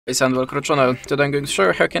Guys, and welcome to the channel. Today I'm going to show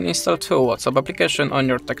you how you can install two WhatsApp application on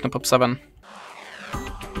your Tecno Pop 7.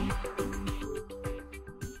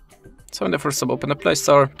 So in the first step, open the Play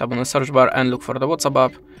Store, tap on the search bar and look for the WhatsApp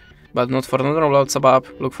app, but not for the normal WhatsApp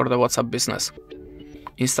app, look for the WhatsApp Business.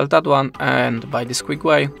 Install that one, and by this quick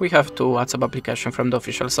way, we have two WhatsApp applications from the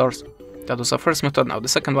official source. That was the first method, now the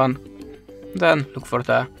second one. Then look for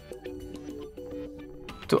the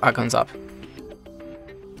two Accounts app.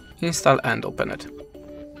 Install and open it.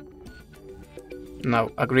 Now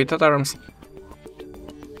agree to terms.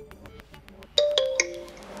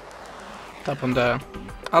 Tap on the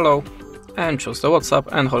allow and choose the WhatsApp,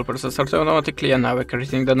 and whole process starts automatically, and now we're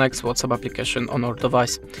creating the next WhatsApp application on our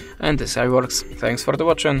device. And this is how it works. Thanks for the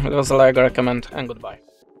watching, it was a like, I recommend, and goodbye.